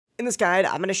In this guide,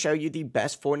 I'm going to show you the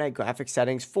best Fortnite graphics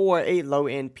settings for a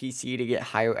low-end PC to get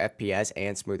higher FPS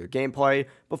and smoother gameplay.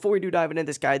 Before we do dive into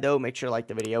this guide though, make sure to like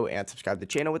the video and subscribe to the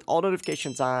channel with all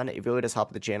notifications on. It really does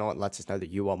help the channel and lets us know that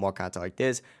you want more content like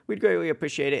this. We'd greatly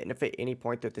appreciate it, and if at any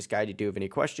point throughout this guide you do have any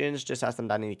questions, just ask them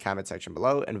down in the comment section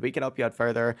below and we can help you out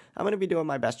further. I'm going to be doing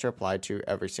my best to reply to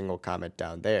every single comment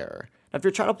down there. Now, if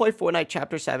you're trying to play Fortnite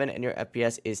Chapter 7 and your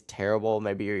FPS is terrible,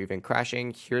 maybe you're even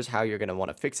crashing, here's how you're going to want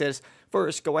to fix this.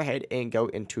 First, go ahead and go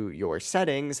into your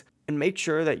settings and make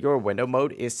sure that your window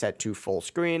mode is set to full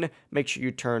screen. Make sure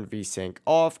you turn VSync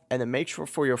off, and then make sure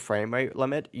for your frame rate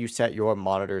limit, you set your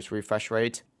monitor's refresh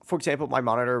rate. For example, my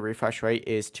monitor refresh rate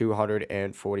is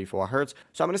 244 Hz,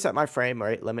 so I'm going to set my frame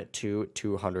rate limit to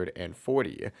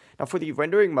 240. Now, for the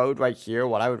rendering mode right here,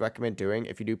 what I would recommend doing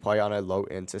if you do play on a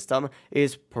low-end system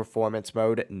is performance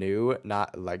mode new,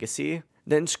 not legacy.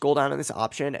 Then scroll down in this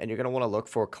option and you're going to want to look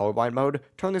for colorblind mode.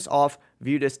 Turn this off,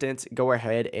 view distance, go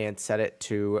ahead and set it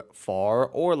to far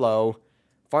or low.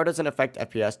 Far doesn't affect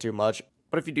FPS too much,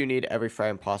 but if you do need every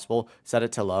frame possible, set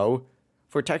it to low.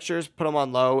 For textures, put them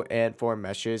on low, and for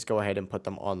meshes, go ahead and put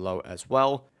them on low as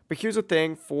well. But here's the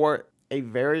thing, for a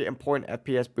very important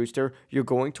FPS booster, you're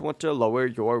going to want to lower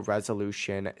your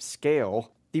resolution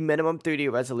scale. The minimum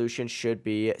 3D resolution should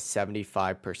be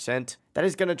 75%. That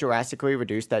is going to drastically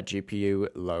reduce that GPU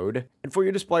load. And for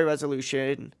your display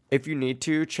resolution, if you need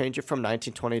to, change it from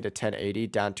 1920 to 1080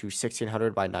 down to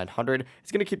 1600 by 900.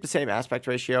 It's going to keep the same aspect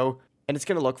ratio, and it's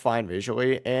going to look fine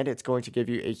visually, and it's going to give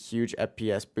you a huge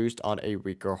FPS boost on a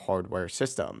weaker hardware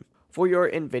system. For your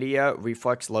NVIDIA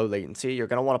Reflex Low Latency, you're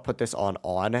going to want to put this on,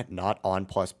 not on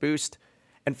plus boost.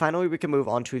 And finally, we can move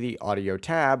on to the audio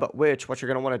tab, which what you're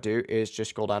going to want to do is just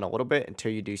scroll down a little bit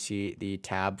until you do see the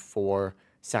tab for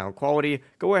sound quality.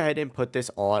 Go ahead and put this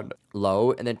on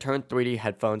low and then turn 3D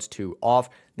headphones to off.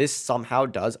 This somehow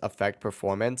does affect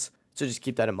performance, so just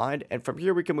keep that in mind. And from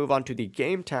here, we can move on to the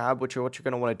game tab, which what you're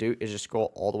going to want to do is just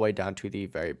scroll all the way down to the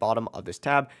very bottom of this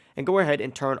tab and go ahead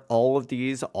and turn all of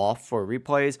these off for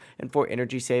replays. And for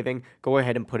energy saving, go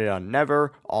ahead and put it on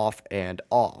never, off, and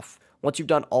off. Once you've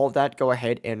done all of that, go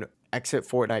ahead and exit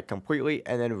Fortnite completely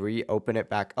and then reopen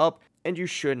it back up, and you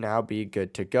should now be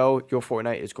good to go. Your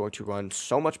Fortnite is going to run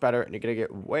so much better, and you're going to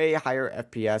get way higher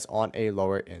FPS on a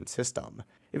lower end system.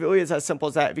 It really is as simple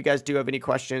as that. If you guys do have any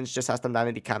questions, just ask them down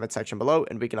in the comment section below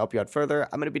and we can help you out further.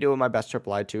 I'm going to be doing my best to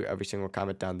reply to every single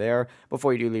comment down there.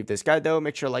 Before you do leave this guide though,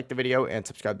 make sure to like the video and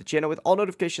subscribe to the channel with all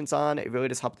notifications on. It really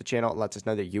does help the channel and lets us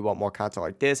know that you want more content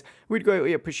like this. We'd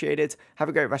greatly appreciate it. Have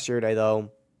a great rest of your day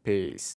though. Peace.